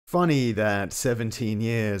Funny that 17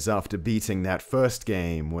 years after beating that first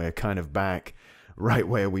game, we're kind of back right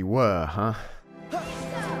where we were, huh?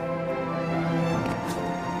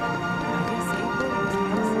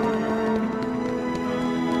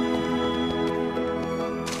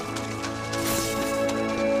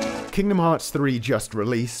 Kingdom Hearts 3 just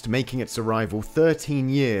released, making its arrival 13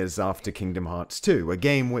 years after Kingdom Hearts 2, a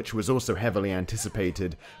game which was also heavily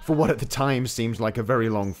anticipated for what at the time seems like a very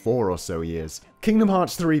long 4 or so years. Kingdom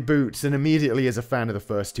Hearts 3 boots, and immediately as a fan of the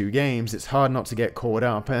first two games, it's hard not to get caught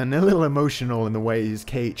up and a little emotional in the ways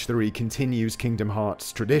KH3 continues Kingdom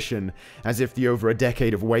Hearts' tradition, as if the over a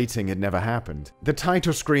decade of waiting had never happened. The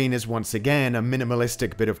title screen is once again a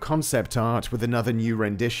minimalistic bit of concept art with another new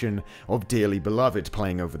rendition of Dearly Beloved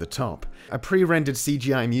playing over the top. A pre-rendered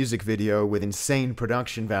CGI music video with insane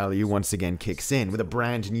production value once again kicks in with a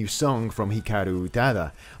brand new song from Hikaru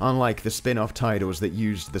Utada, unlike the spin-off titles that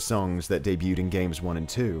used the songs that debuted in Games 1 and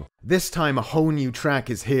 2. This time a whole new track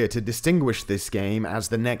is here to distinguish this game as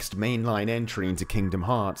the next mainline entry into Kingdom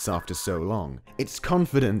Hearts after so long. It's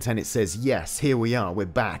confident and it says, yes, here we are, we're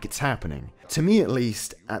back, it's happening. To me at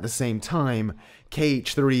least, at the same time,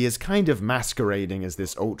 KH3 is kind of masquerading as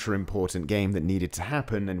this ultra-important game that needed to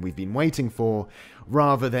happen and we've been waiting for,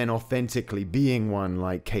 rather than authentically being one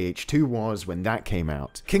like KH2 was when that came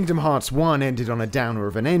out. Kingdom Hearts 1 ended on a downer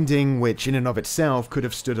of an ending, which in and of itself could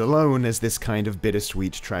have stood alone as this kind of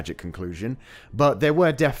bittersweet tragic conclusion, but there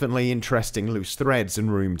were definitely interesting loose threads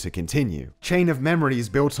and room to continue. Chain of Memories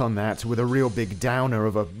built on that with a real big downer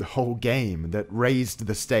of a whole game that raised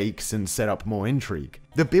the stakes and set up more intrigue.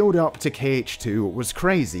 The build up to KH2 was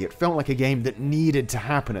crazy. It felt like a game that needed to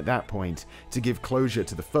happen at that point to give closure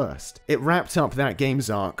to the first. It wrapped up that game's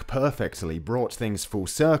arc perfectly, brought things full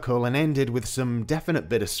circle, and ended with some definite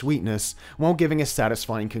bittersweetness while giving a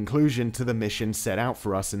satisfying conclusion to the mission set out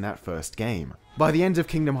for us in that first game. By the end of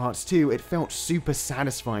Kingdom Hearts 2, it felt super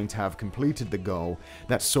satisfying to have completed the goal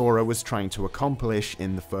that Sora was trying to accomplish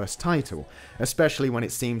in the first title, especially when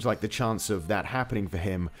it seems like the chance of that happening for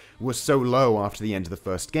him was so low after the end of the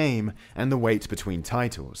first game and the wait between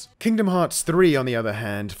titles. Kingdom Hearts 3, on the other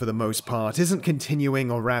hand, for the most part, isn't continuing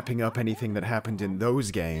or wrapping up anything that happened in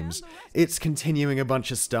those games. It's continuing a bunch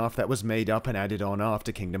of stuff that was made up and added on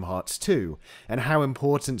after Kingdom Hearts 2, and how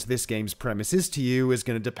important this game's premise is to you is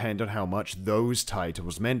going to depend on how much those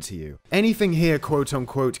titles meant to you. Anything here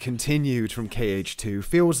quote-unquote continued from KH2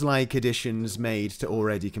 feels like additions made to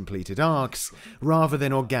already completed arcs, rather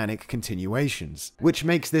than organic continuations, which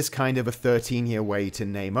makes this kind of a 13-year wait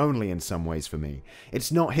in name only in some ways for me.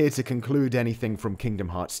 It's not here to conclude anything from Kingdom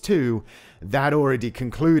Hearts 2, that already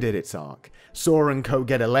concluded its arc. Sora and Co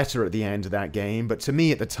get a letter at the end of that game, but to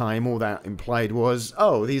me at the time all that implied was,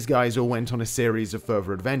 oh, these guys all went on a series of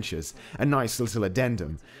further adventures, a nice little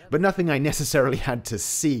addendum, but nothing I necessarily had to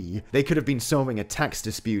see. They could have been solving a tax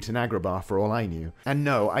dispute in Agrabah for all I knew. And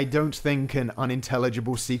no, I don't think an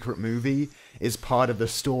unintelligible secret movie is part of the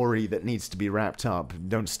story that needs to be wrapped up.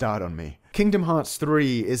 Don't start on me. Kingdom Hearts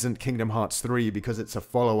 3 isn't Kingdom Hearts 3 because it's a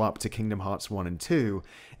follow-up to Kingdom Hearts 1 and 2.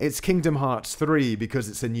 It's Kingdom Hearts 3 because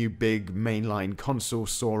it's a new big mainline console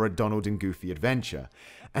Sora, Donald and Goofy adventure.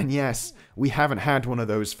 And yes, we haven't had one of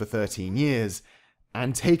those for 13 years,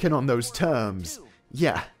 and taken on those terms,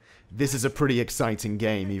 yeah, this is a pretty exciting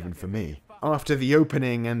game even for me. After the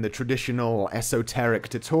opening and the traditional esoteric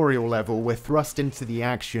tutorial level, we're thrust into the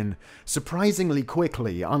action surprisingly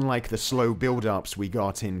quickly, unlike the slow build-ups we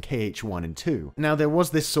got in KH1 and 2. Now, there was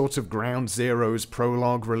this sort of Ground Zeroes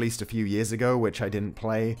prologue released a few years ago, which I didn't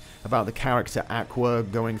play, about the character Aqua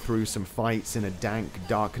going through some fights in a dank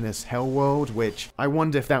darkness hell world, which I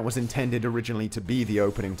wonder if that was intended originally to be the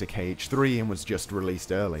opening to KH3 and was just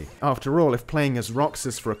released early. After all, if playing as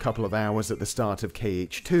Roxas for a couple of hours at the start of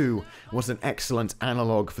KH2 was an excellent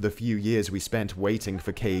analogue for the few years we spent waiting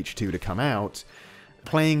for KH2 to come out,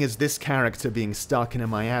 playing as this character being stuck in a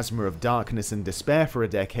miasma of darkness and despair for a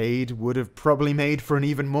decade would have probably made for an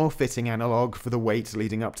even more fitting analogue for the wait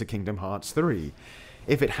leading up to Kingdom Hearts 3,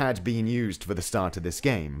 if it had been used for the start of this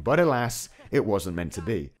game, but alas, it wasn't meant to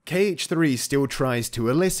be. KH3 still tries to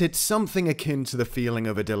elicit something akin to the feeling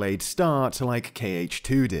of a delayed start like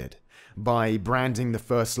KH2 did, by branding the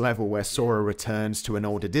first level where Sora returns to an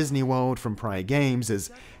older Disney world from prior games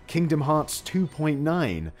as Kingdom Hearts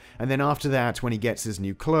 2.9, and then after that, when he gets his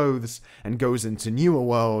new clothes and goes into newer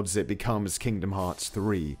worlds, it becomes Kingdom Hearts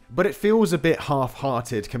 3. But it feels a bit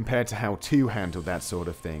half-hearted compared to how 2 handled that sort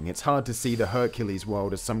of thing. It's hard to see the Hercules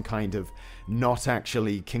world as some kind of not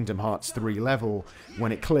actually Kingdom Hearts 3 level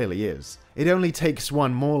when it clearly is. It only takes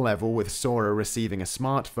one more level with Sora receiving a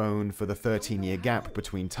smartphone for the 13-year gap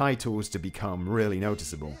between titles to become really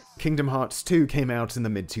noticeable. Kingdom Hearts 2 came out in the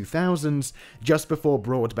mid-2000s, just before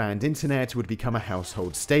broadband internet would become a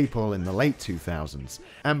household staple in the late 2000s,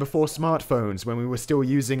 and before smartphones when we were still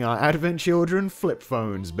using our advent children flip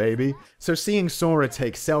phones, baby. So seeing Sora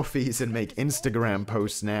take selfies and make Instagram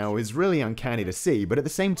posts now is really uncanny to see, but at the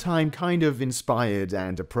same time kind of inspired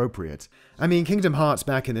and appropriate. I mean, Kingdom Hearts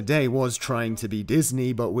back in the day was trying to be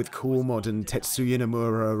Disney, but with cool modern Tetsuya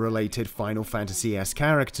Nomura-related Final Fantasy-esque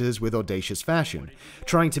characters with audacious fashion.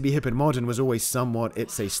 Trying to be hip and modern was always somewhat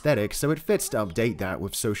its aesthetic, so it fits to update that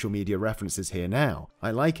with social media references here now. I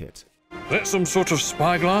like it. That some sort of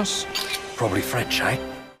spyglass? Probably French, eh?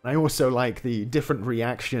 I also like the different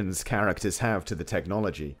reactions characters have to the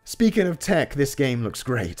technology. Speaking of tech, this game looks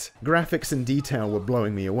great. Graphics and detail were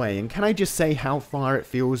blowing me away, and can I just say how far it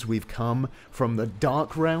feels we've come from the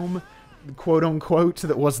dark realm, quote-unquote,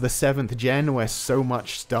 that was the 7th gen where so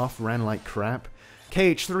much stuff ran like crap.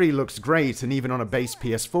 KH3 looks great, and even on a base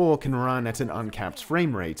PS4 can run at an uncapped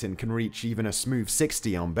frame rate and can reach even a smooth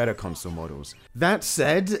 60 on better console models. That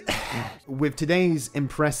said, with today's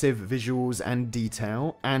impressive visuals and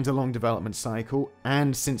detail, and a long development cycle,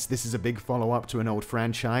 and since this is a big follow-up to an old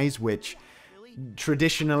franchise which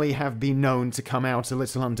traditionally have been known to come out a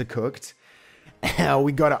little undercooked,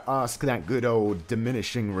 we gotta ask that good old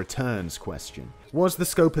diminishing returns question. Was the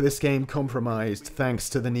scope of this game compromised thanks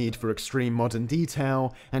to the need for extreme modern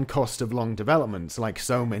detail and cost of long development, like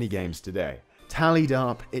so many games today? Tallied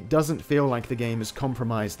up, it doesn't feel like the game is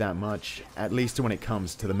compromised that much, at least when it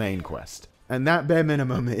comes to the main quest. And that bare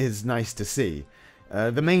minimum is nice to see.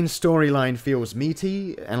 The main storyline feels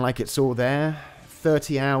meaty, and like it's all there.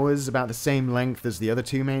 30 hours, about the same length as the other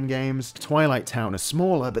 2 main games. Twilight Town is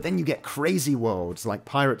smaller, but then you get crazy worlds like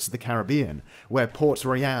Pirates of the Caribbean, where Port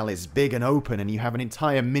Royale is big and open and you have an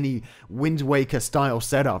entire mini Wind Waker style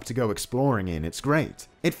setup to go exploring in. It's great.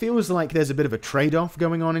 It feels like there's a bit of a trade-off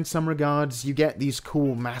going on in some regards. You get these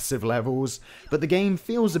cool massive levels, but the game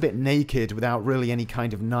feels a bit naked without really any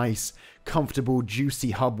kind of nice, comfortable,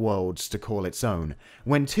 juicy hub worlds to call its own,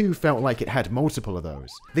 when 2 felt like it had multiple of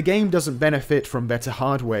those. The game doesn't benefit from better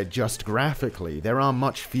hardware just graphically. There are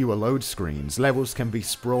much fewer load screens, levels can be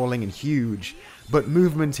sprawling and huge, but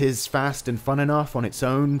movement is fast and fun enough on its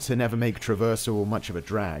own to never make traversal much of a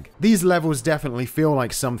drag. These levels definitely feel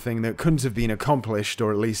like something that couldn't have been accomplished,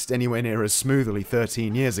 or at least anywhere near as smoothly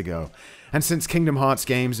 13 years ago. And since Kingdom Hearts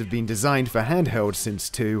games have been designed for handheld since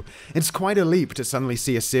 2, it's quite a leap to suddenly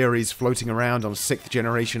see a series floating around on 6th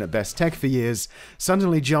generation at best tech for years,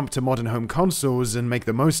 suddenly jump to modern home consoles and make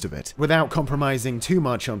the most of it, without compromising too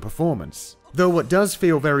much on performance. Though what does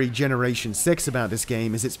feel very Generation 6 about this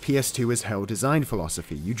game is its PS2 as hell design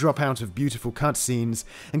philosophy. You drop out of beautiful cutscenes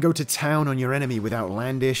and go to town on your enemy with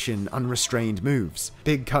outlandish and unrestrained moves.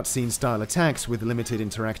 Big cutscene style attacks with limited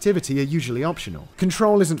interactivity are usually optional.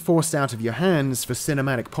 Control isn't forced out of your hands for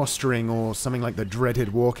cinematic posturing or something like the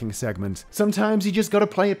dreaded walking segment. Sometimes you just gotta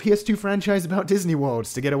play a PS2 franchise about Disney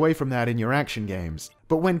worlds to get away from that in your action games.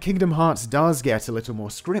 But when Kingdom Hearts does get a little more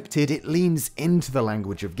scripted, it leans into the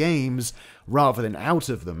language of games, rather than out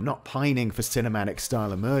of them, not pining for cinematic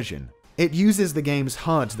style immersion. It uses the game's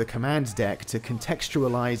HUD, the command deck, to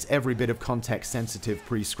contextualize every bit of context-sensitive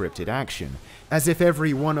pre-scripted action, as if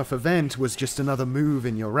every one-off event was just another move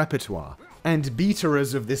in your repertoire. And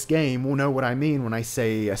beaters of this game will know what I mean when I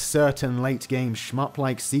say a certain late-game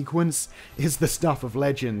shmup-like sequence is the stuff of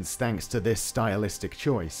legends thanks to this stylistic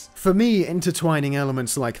choice. For me, intertwining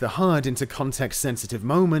elements like the HUD into context-sensitive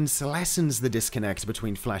moments lessens the disconnect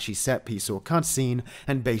between flashy set-piece or cutscene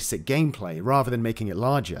and basic gameplay, rather than making it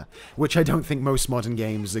larger, which I don't think most modern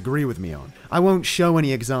games agree with me on. I won't show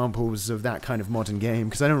any examples of that kind of modern game,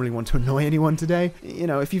 because I don't really want to annoy anyone today. You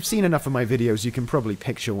know, if you've seen enough of my videos, you can probably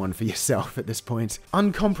picture one for yourself at this point.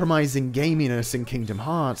 Uncompromising gaminess in Kingdom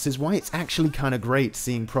Hearts is why it's actually kinda great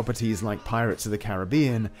seeing properties like Pirates of the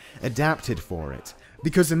Caribbean adapted for it.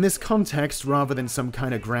 Because in this context, rather than some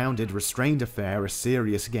kind of grounded, restrained affair a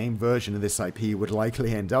serious game version of this IP would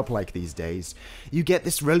likely end up like these days, you get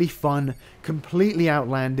this really fun, completely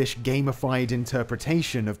outlandish, gamified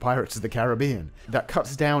interpretation of Pirates of the Caribbean that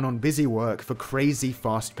cuts down on busy work for crazy,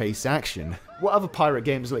 fast-paced action. What other pirate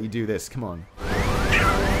games let you do this? Come on.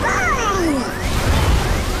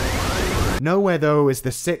 Nowhere, though, is the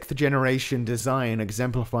 6th generation design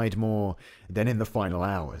exemplified more than in the final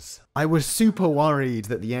hours. I was super worried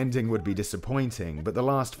that the ending would be disappointing, but the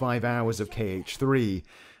last 5 hours of KH3,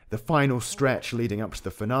 the final stretch leading up to the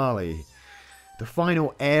finale, the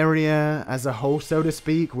final area as a whole, so to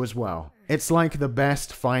speak, was, well, it's like the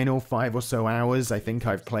best final 5 or so hours I think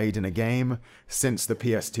I've played in a game since the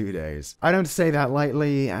PS2 days. I don't say that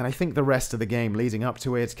lightly, and I think the rest of the game leading up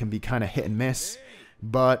to it can be kinda hit and miss,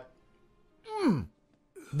 but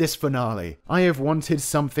this finale. I have wanted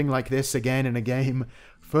something like this again in a game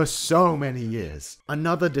for so many years.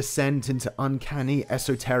 Another descent into uncanny,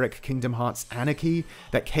 esoteric Kingdom Hearts anarchy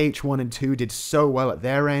that KH1 and 2 did so well at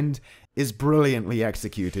their end is brilliantly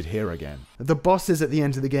executed here again. The bosses at the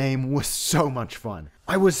end of the game were so much fun.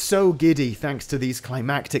 I was so giddy thanks to these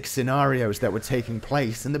climactic scenarios that were taking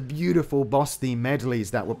place and the beautiful boss theme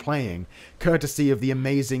medleys that were playing, courtesy of the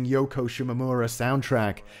amazing Yoko Shimomura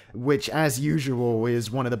soundtrack, which as usual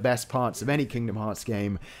is one of the best parts of any Kingdom Hearts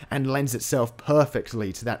game and lends itself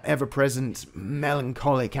perfectly to that ever-present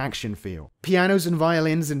melancholic action feel. Pianos and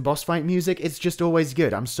violins and boss fight music, it's just always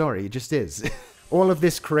good, I'm sorry, it just is. All of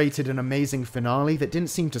this created an amazing finale that didn't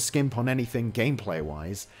seem to skimp on anything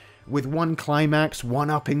gameplay-wise, with one climax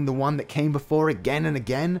one-upping the one that came before again and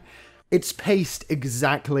again. It's paced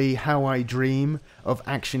exactly how I dream of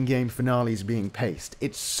action game finales being paced.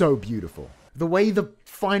 It's so beautiful. The way the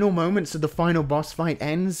final moments of the final boss fight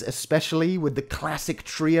ends, especially with the classic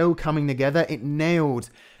trio coming together, it nailed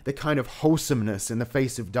the kind of wholesomeness in the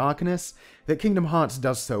face of darkness that Kingdom Hearts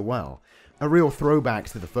does so well. A real throwback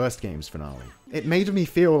to the first game's finale. It made me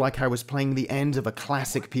feel like I was playing the end of a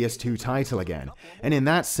classic PS2 title again, and in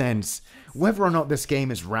that sense, whether or not this game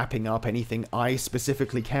is wrapping up anything I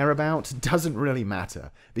specifically care about doesn't really matter,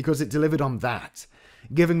 because it delivered on that,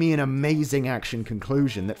 giving me an amazing action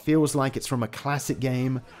conclusion that feels like it's from a classic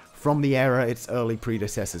game from the era its early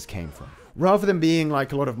predecessors came from. Rather than being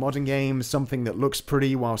like a lot of modern games, something that looks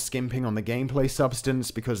pretty while skimping on the gameplay substance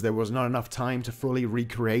because there was not enough time to fully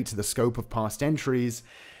recreate the scope of past entries,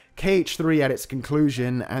 KH3 at its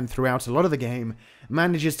conclusion, and throughout a lot of the game,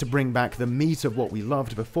 manages to bring back the meat of what we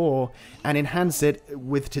loved before, and enhance it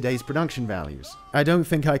with today's production values. I don't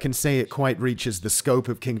think I can say it quite reaches the scope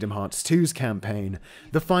of Kingdom Hearts 2's campaign.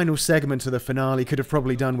 The final segment of the finale could have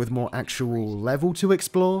probably done with more actual level to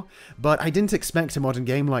explore, but I didn't expect a modern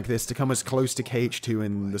game like this to come as close to KH2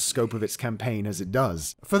 in the scope of its campaign as it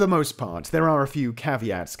does. For the most part, there are a few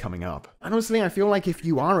caveats coming up. Honestly, I feel like if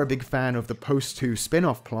you are a big fan of the post-2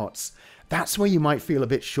 spin-off plots, that's where you might feel a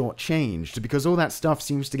bit shortchanged, because all that stuff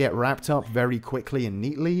seems to get wrapped up very quickly and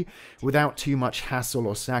neatly, without too much hassle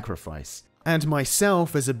or sacrifice. And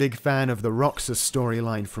myself, as a big fan of the Roxas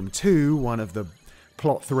storyline from 2, one of the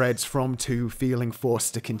plot threads from 2 feeling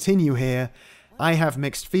forced to continue here, I have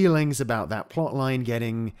mixed feelings about that plotline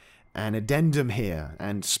getting an addendum here,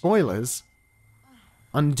 and spoilers,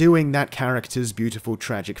 undoing that character's beautiful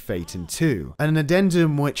tragic fate in 2. An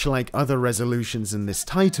addendum which, like other resolutions in this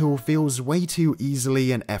title, feels way too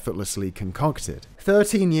easily and effortlessly concocted.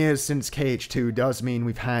 13 years since KH2 does mean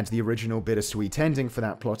we've had the original bittersweet ending for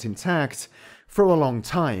that plot intact for a long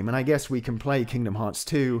time, and I guess we can play Kingdom Hearts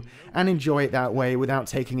 2 and enjoy it that way without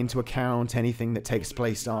taking into account anything that takes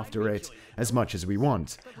place after it as much as we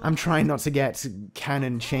want. I'm trying not to get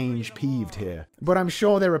canon change peeved here, but I'm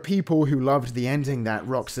sure there are people who loved the ending that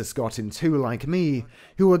Roxas got in 2 like me,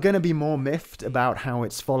 who are gonna be more miffed about how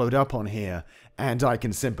it's followed up on here, and I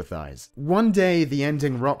can sympathize. One day the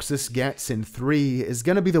ending Roxas gets in 3 is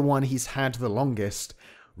gonna be the one he's had the longest,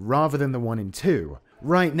 rather than the one in 2.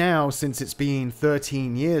 Right now, since it's been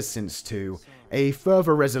 13 years since 2, a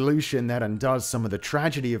further resolution that undoes some of the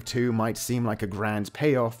tragedy of 2 might seem like a grand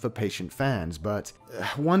payoff for patient fans, but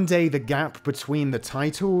one day the gap between the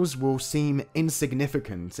titles will seem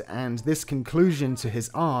insignificant, and this conclusion to his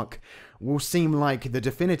arc will seem like the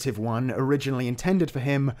definitive one originally intended for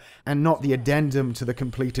him, and not the addendum to the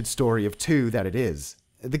completed story of 2 that it is.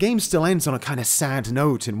 The game still ends on a kind of sad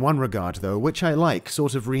note in one regard though, which I like,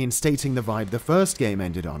 sort of reinstating the vibe the first game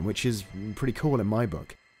ended on, which is pretty cool in my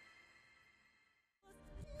book.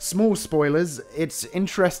 Small spoilers, it's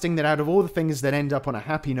interesting that out of all the things that end up on a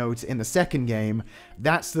happy note in the second game,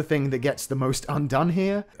 that's the thing that gets the most undone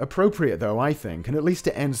here. Appropriate though, I think, and at least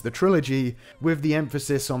it ends the trilogy with the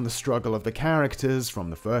emphasis on the struggle of the characters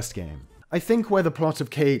from the first game. I think where the plot of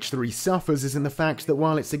KH3 suffers is in the fact that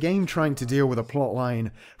while it's a game trying to deal with a plotline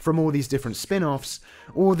from all these different spin-offs,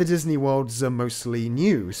 all the Disney worlds are mostly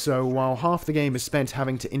new, so while half the game is spent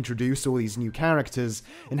having to introduce all these new characters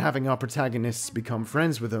and having our protagonists become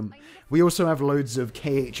friends with them, we also have loads of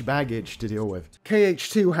KH baggage to deal with.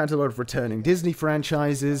 KH2 had a lot of returning Disney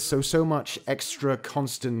franchises, so much extra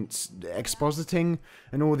constant expositing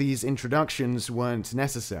and all these introductions weren't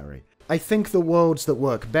necessary. I think the worlds that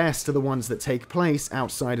work best are the ones that take place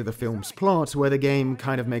outside of the film's plot, where the game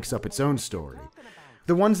kind of makes up its own story.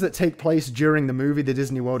 The ones that take place during the movie the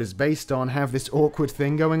Disney world is based on have this awkward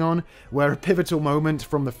thing going on, where a pivotal moment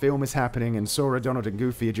from the film is happening and Sora, Donald, and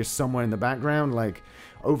Goofy are just somewhere in the background, like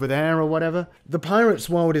over there or whatever. The Pirates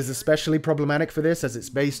world is especially problematic for this, as it's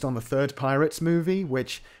based on the third Pirates movie,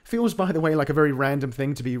 which feels, by the way, like a very random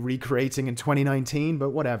thing to be recreating in 2019, but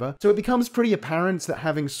whatever. So it becomes pretty apparent that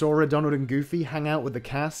having Sora, Donald, and Goofy hang out with the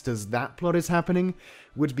cast as that plot is happening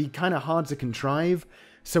would be kinda hard to contrive.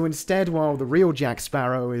 So instead, while the real Jack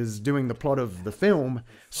Sparrow is doing the plot of the film,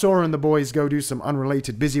 Sora and the boys go do some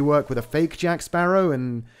unrelated busy work with a fake Jack Sparrow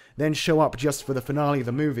and then show up just for the finale of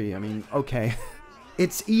the movie. I mean, okay.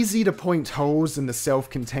 It's easy to point holes in the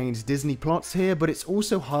self-contained Disney plots here, but it's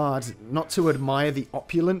also hard not to admire the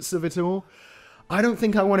opulence of it all. I don't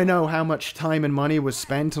think I want to know how much time and money was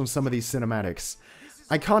spent on some of these cinematics.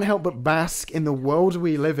 I can't help but bask in the world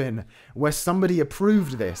we live in, where somebody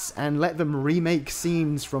approved this and let them remake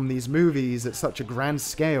scenes from these movies at such a grand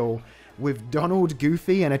scale, with Donald,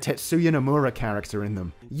 Goofy, and a Tetsuya Nomura character in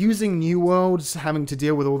them. Using new worlds, having to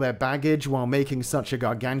deal with all their baggage while making such a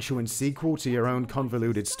gargantuan sequel to your own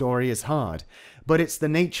convoluted story is hard. But it's the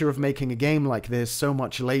nature of making a game like this so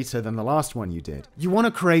much later than the last one you did. You want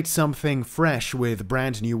to create something fresh with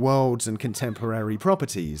brand new worlds and contemporary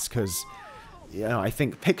properties, because, you know, I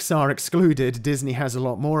think Pixar excluded, Disney has a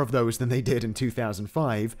lot more of those than they did in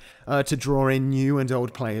 2005, to draw in new and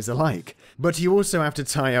old players alike. But you also have to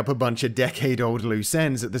tie up a bunch of decade-old loose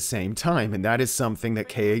ends at the same time, and that is something that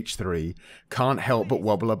KH3 can't help but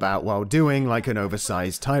wobble about while doing, like an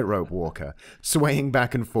oversized tightrope walker, swaying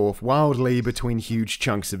back and forth wildly between huge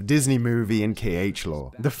chunks of Disney movie and KH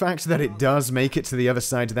lore. The fact that it does make it to the other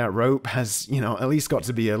side of that rope has, you know, at least got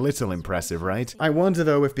to be a little impressive, right? I wonder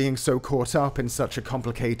though if being so caught up in such a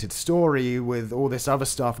complicated story with all this other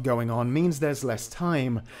stuff going on means there's less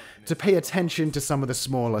time to pay attention to some of the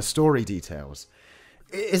smaller story details.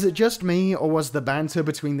 Is it just me, or was the banter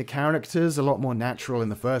between the characters a lot more natural in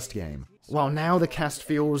the first game? While now the cast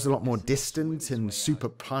feels a lot more distant and super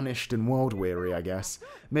punished and world-weary, I guess.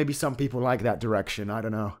 Maybe some people like that direction, I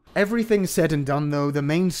don't know. Everything said and done though, the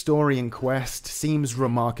main story in Quest seems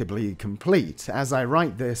remarkably complete. As I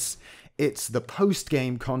write this, it's the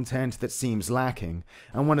post-game content that seems lacking,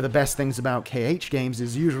 and one of the best things about KH games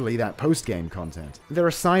is usually that post-game content. There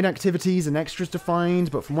are side activities and extras to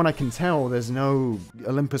find, but from what I can tell, there's no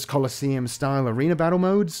Olympus Coliseum-style arena battle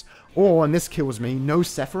modes, or, and this kills me, no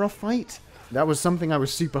Sephiroth fight? That was something I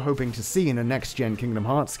was super hoping to see in a next-gen Kingdom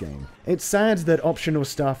Hearts game. It's sad that optional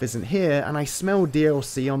stuff isn't here, and I smell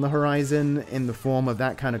DLC on the horizon in the form of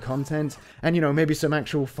that kind of content, and you know, maybe some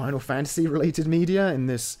actual Final Fantasy-related media in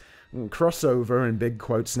this crossover in big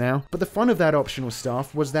quotes now. But the fun of that optional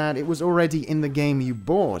stuff was that it was already in the game you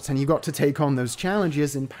bought, and you got to take on those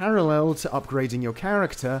challenges in parallel to upgrading your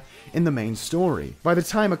character in the main story. By the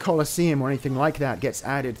time a Coliseum or anything like that gets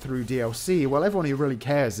added through DLC, well, everyone who really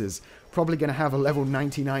cares is probably going to have a level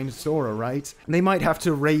 99 Sora, right? And they might have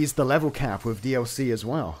to raise the level cap with DLC as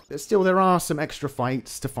well. But still, there are some extra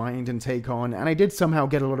fights to find and take on, and I did somehow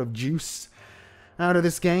get a lot of juice out of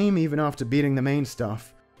this game, even after beating the main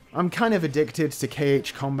stuff. I'm kind of addicted to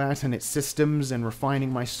KH combat and its systems and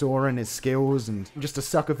refining my Sora and his skills, and just a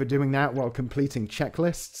sucker for doing that while completing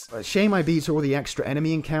checklists. Shame I beat all the extra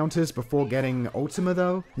enemy encounters before getting Ultima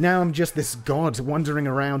though. Now I'm just this god wandering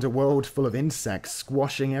around a world full of insects,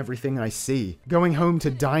 squashing everything I see. Going home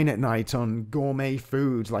to dine at night on gourmet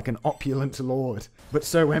food like an opulent lord. But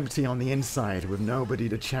so empty on the inside with nobody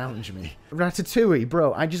to challenge me. Ratatouille,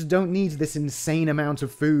 bro, I just don't need this insane amount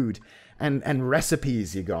of food and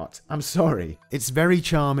recipes you got. I'm sorry. It's very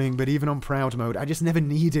charming, but even on proud mode, I just never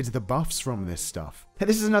needed the buffs from this stuff.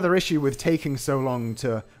 This is another issue with taking so long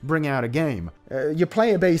to bring out a game. Your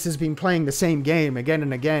player base has been playing the same game again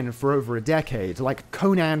and again for over a decade, like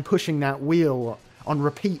Conan pushing that wheel on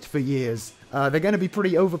repeat for years. They're going to be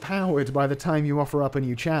pretty overpowered by the time you offer up a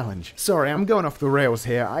new challenge. Sorry, I'm going off the rails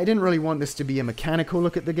here. I didn't really want this to be a mechanical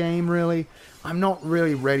look at the game, really. I'm not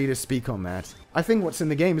really ready to speak on that. I think what's in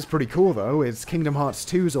the game is pretty cool, though. It's Kingdom Hearts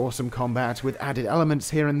 2's awesome combat with added elements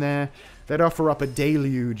here and there that offer up a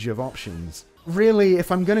deluge of options. Really,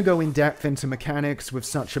 if I'm gonna go in depth into mechanics with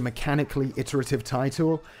such a mechanically iterative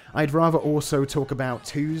title, I'd rather also talk about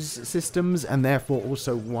 2's systems and therefore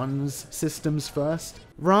also 1's systems first.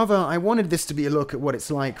 Rather, I wanted this to be a look at what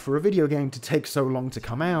it's like for a video game to take so long to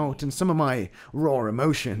come out and some of my raw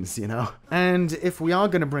emotions, you know? And if we are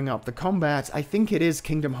gonna bring up the combat, I think it is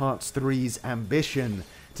Kingdom Hearts 3's ambition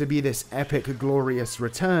to be this epic, glorious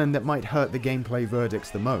return that might hurt the gameplay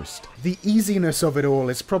verdicts the most. The easiness of it all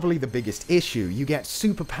is probably the biggest issue. You get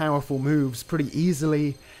super powerful moves pretty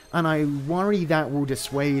easily, and I worry that will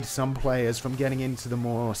dissuade some players from getting into the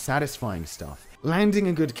more satisfying stuff. Landing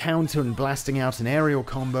a good counter and blasting out an aerial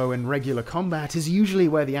combo in regular combat is usually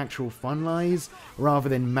where the actual fun lies, rather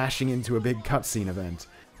than mashing into a big cutscene event.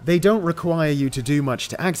 They don't require you to do much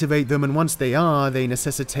to activate them, and once they are, they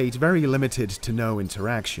necessitate very limited to no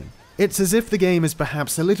interaction. It's as if the game is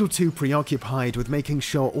perhaps a little too preoccupied with making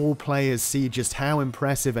sure all players see just how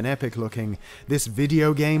impressive and epic looking this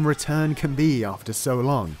video game return can be after so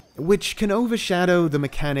long, which can overshadow the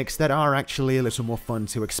mechanics that are actually a little more fun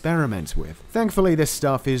to experiment with. Thankfully, this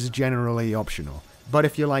stuff is generally optional, but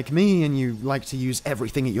if you're like me and you like to use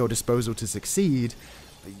everything at your disposal to succeed,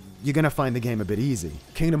 you're gonna find the game a bit easy.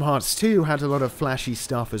 Kingdom Hearts 2 had a lot of flashy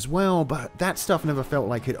stuff as well, but that stuff never felt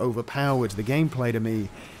like it overpowered the gameplay to me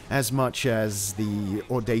as much as the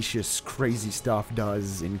audacious, crazy stuff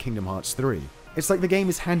does in Kingdom Hearts 3. It's like the game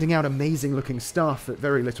is handing out amazing looking stuff at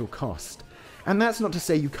very little cost. And that's not to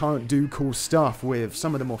say you can't do cool stuff with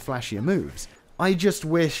some of the more flashier moves. I just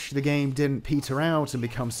wish the game didn't peter out and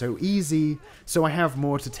become so easy, so I have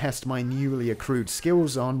more to test my newly accrued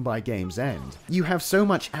skills on by game's end. You have so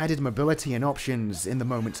much added mobility and options in the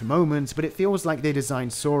moment-to-moment, but it feels like they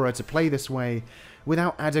designed Sora to play this way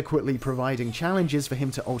without adequately providing challenges for him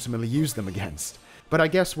to ultimately use them against. But I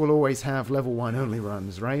guess we'll always have level 1 only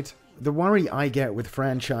runs, right? The worry I get with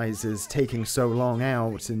franchises taking so long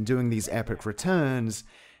out and doing these epic returns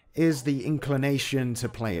is the inclination to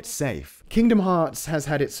play it safe. Kingdom Hearts has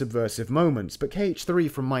had its subversive moments, but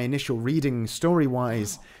KH3, from my initial reading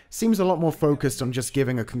story-wise, seems a lot more focused on just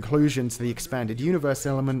giving a conclusion to the expanded universe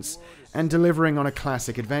elements and delivering on a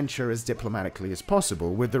classic adventure as diplomatically as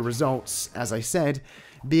possible, with the results, as I said,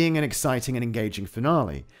 being an exciting and engaging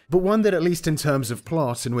finale, but one that, at least in terms of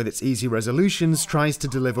plot and with its easy resolutions, tries to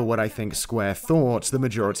deliver what I think Square thought the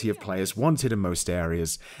majority of players wanted in most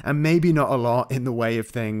areas, and maybe not a lot in the way of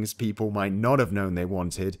things people might not have known they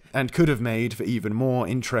wanted, and could have made for even more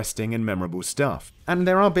interesting and memorable stuff. And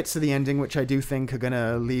there are bits of the ending which I do think are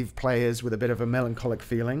gonna leave players with a bit of a melancholic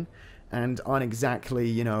feeling, and aren't exactly,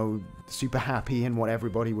 you know, super happy in what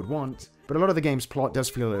everybody would want. But a lot of the game's plot does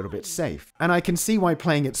feel a little bit safe. And I can see why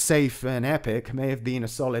playing it safe and epic may have been a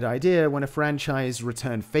solid idea when a franchise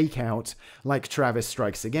return fake-out, like Travis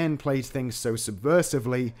Strikes Again, played things so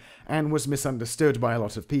subversively and was misunderstood by a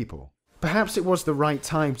lot of people. Perhaps it was the right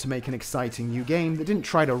time to make an exciting new game that didn't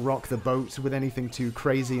try to rock the boat with anything too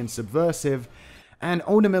crazy and subversive, and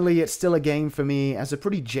ultimately it's still a game for me as a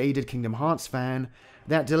pretty jaded Kingdom Hearts fan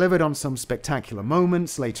that delivered on some spectacular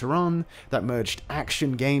moments later on, that merged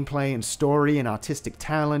action, gameplay, and story, and artistic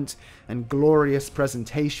talent, and glorious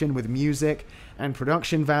presentation with music, and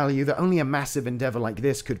production value that only a massive endeavor like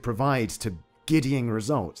this could provide to giddying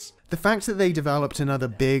results. The fact that they developed another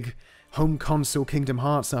big home console Kingdom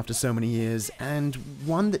Hearts after so many years, and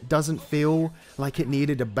one that doesn't feel like it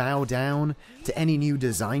needed to bow down to any new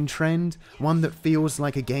design trend, one that feels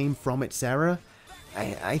like a game from its era,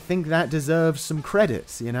 I think that deserves some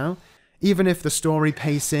credits, you know? Even if the story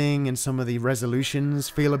pacing and some of the resolutions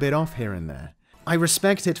feel a bit off here and there. I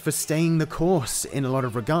respect it for staying the course in a lot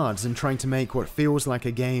of regards and trying to make what feels like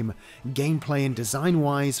a game, gameplay and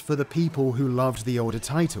design-wise, for the people who loved the older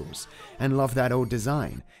titles, and love that old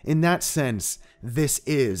design. In that sense, this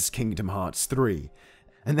is Kingdom Hearts 3,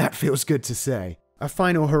 and that feels good to say. A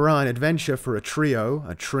final hurrah and adventure for a trio,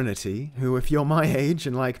 a trinity, who, if you're my age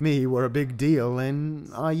and like me, were a big deal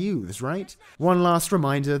in our youths, right? One last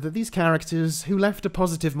reminder that these characters who left a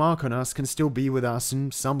positive mark on us can still be with us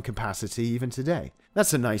in some capacity even today.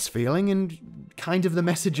 That's a nice feeling, and kind of the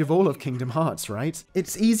message of all of Kingdom Hearts, right?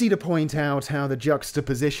 It's easy to point out how the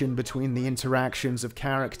juxtaposition between the interactions of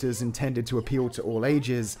characters intended to appeal to all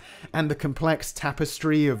ages, and the complex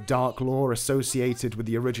tapestry of dark lore associated with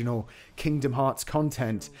the original Kingdom Hearts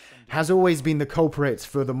content, has always been the culprit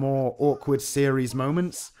for the more awkward series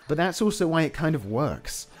moments, but that's also why it kind of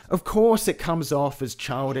works. Of course it comes off as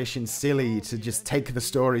childish and silly to just take the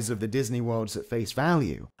stories of the Disney worlds at face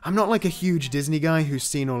value. I'm not like a huge Disney guy who's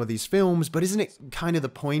seen all of these films, but isn't it kind of the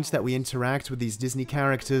point that we interact with these Disney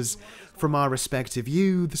characters from our respective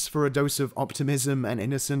youths for a dose of optimism and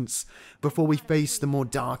innocence before we face the more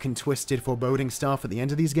dark and twisted foreboding stuff at the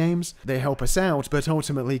end of these games? They help us out, but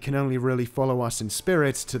ultimately can only really follow us in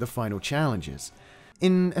spirit to the final challenges.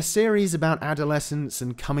 In a series about adolescence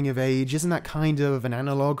and coming of age, isn't that kind of an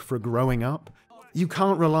analogue for growing up? You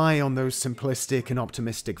can't rely on those simplistic and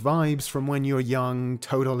optimistic vibes from when you're young,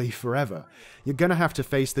 totally forever. You're gonna have to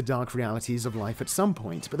face the dark realities of life at some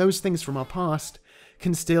point, but those things from our past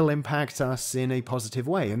can still impact us in a positive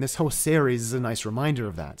way, and this whole series is a nice reminder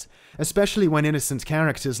of that. Especially when innocent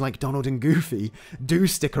characters like Donald and Goofy do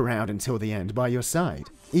stick around until the end by your side.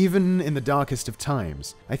 Even in the darkest of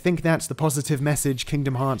times. I think that's the positive message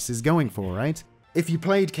Kingdom Hearts is going for, right? If you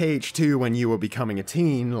played KH2 when you were becoming a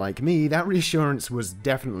teen, like me, that reassurance was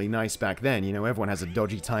definitely nice back then. You know, everyone has a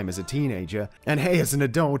dodgy time as a teenager. And hey, as an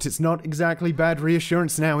adult, it's not exactly bad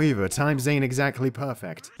reassurance now either. Times ain't exactly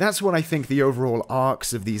perfect. That's what I think the overall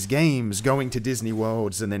arcs of these games, going to Disney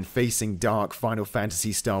worlds and then facing dark Final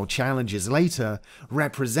Fantasy-style challenges later,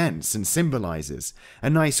 represents and symbolizes. A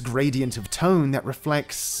nice gradient of tone that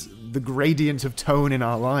reflects the gradient of tone in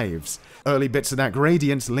our lives. Early bits of that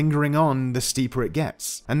gradient lingering on the steeper it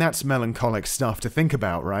gets. And that's melancholic stuff to think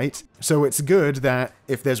about, right? So it's good that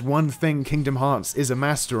if there's one thing Kingdom Hearts is a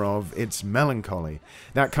master of, it's melancholy.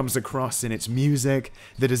 That comes across in its music,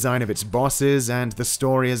 the design of its bosses, and the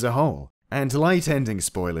story as a whole. And light ending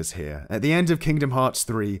spoilers here. At the end of Kingdom Hearts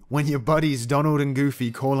 3, when your buddies Donald and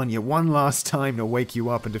Goofy call on you one last time to wake you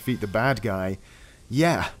up and defeat the bad guy,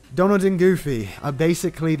 yeah, Donald and Goofy are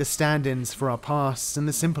basically the stand-ins for our pasts and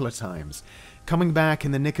the simpler times, coming back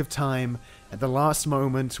in the nick of time at the last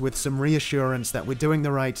moment with some reassurance that we're doing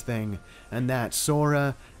the right thing and that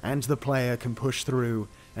Sora and the player can push through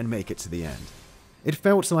and make it to the end. It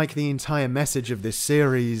felt like the entire message of this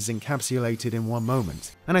series encapsulated in one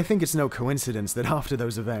moment, and I think it's no coincidence that after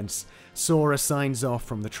those events, Sora signs off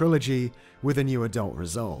from the trilogy with a new adult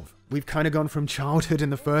resolve. We've kind of gone from childhood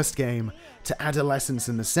in the first game to adolescence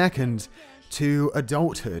in the second to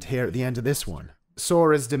adulthood here at the end of this one.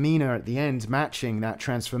 Sora's demeanor at the end matching that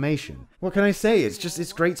transformation. What can I say?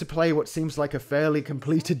 It's great to play what seems like a fairly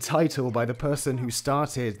completed title by the person who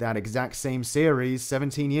started that exact same series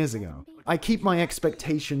 17 years ago. I keep my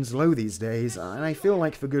expectations low these days, and I feel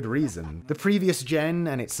like for good reason. The previous gen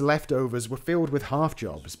and its leftovers were filled with half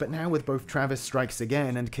jobs, but now with both Travis Strikes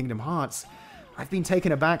Again and Kingdom Hearts, I've been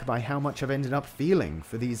taken aback by how much I've ended up feeling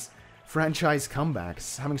for these franchise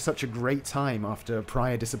comebacks, having such a great time after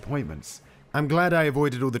prior disappointments. I'm glad I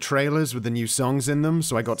avoided all the trailers with the new songs in them,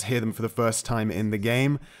 so I got to hear them for the first time in the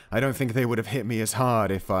game. I don't think they would have hit me as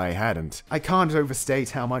hard if I hadn't. I can't overstate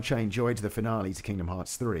how much I enjoyed the finale to Kingdom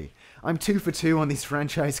Hearts 3. I'm 2 for 2 on these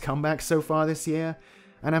franchise comebacks so far this year,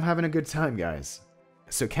 and I'm having a good time, guys.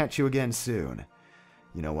 So catch you again soon.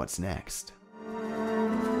 You know what's next.